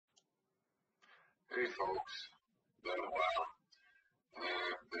Hey folks, been a while.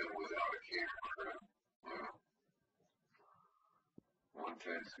 I've been without a camera. Well, one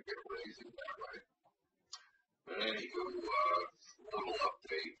tends to get lazy that way. But anywho, little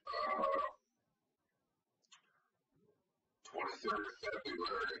update. 23rd of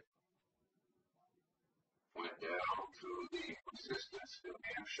February, went down to the Resistance, New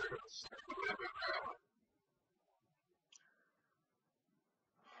Hampshire, Second Amendment rally.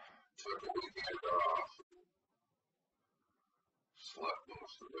 Took a weekend off. Slept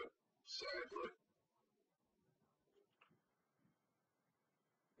most of it, sadly.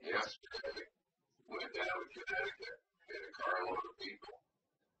 Yesterday, went down to Connecticut, had a carload of people.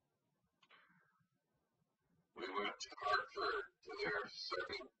 We went to Hartford to their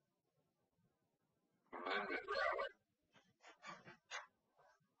Second Amendment rally.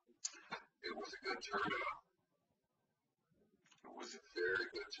 It was a good turnout. It was a very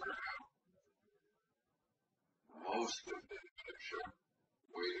good turnout. Most of the militia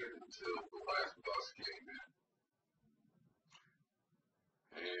waited until the last bus came in.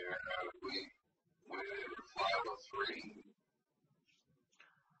 And we went in at 5:03,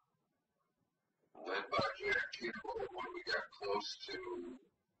 led by Jack Campbell. When we got close to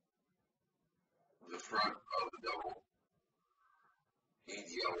the front of the double, he'd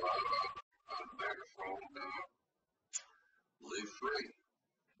yell out on the megaphone, "Live free,"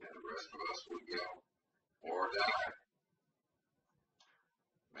 and the rest of us would yell, "Or die."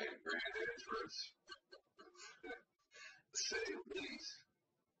 Made a grand entrance, to say the least.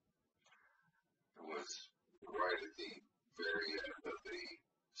 It was right at the very end of the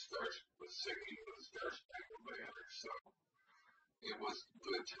singing of the Star Spangled Banner, so it was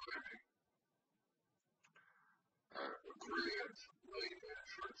good timing. A grand late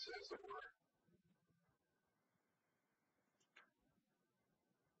entrance, as it were.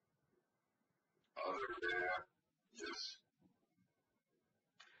 Other than that, just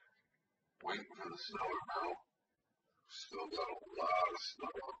waiting for the snow to melt. Still got a lot of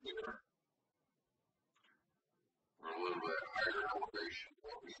snow up there. We're a little bit higher elevation than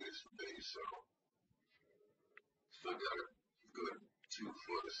what we used to be, so still got a good 2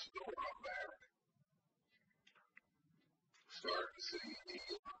 foot of snow out back. Starting to see the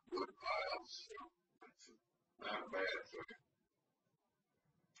wood piles, so it's not a bad thing.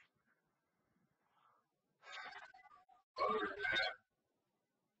 Other than that,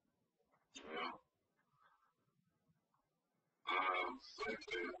 I'm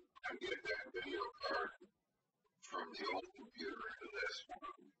thinking I get that video card from the old computer into this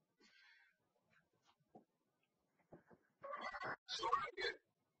one. So I get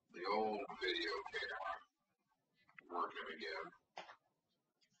the old video camera working again.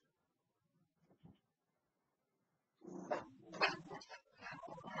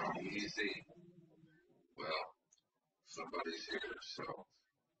 Easy. Well, somebody's here, so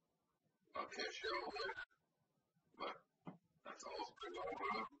I'll catch y'all later. But that's all that's been going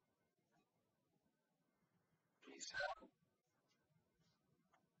on. Peace out.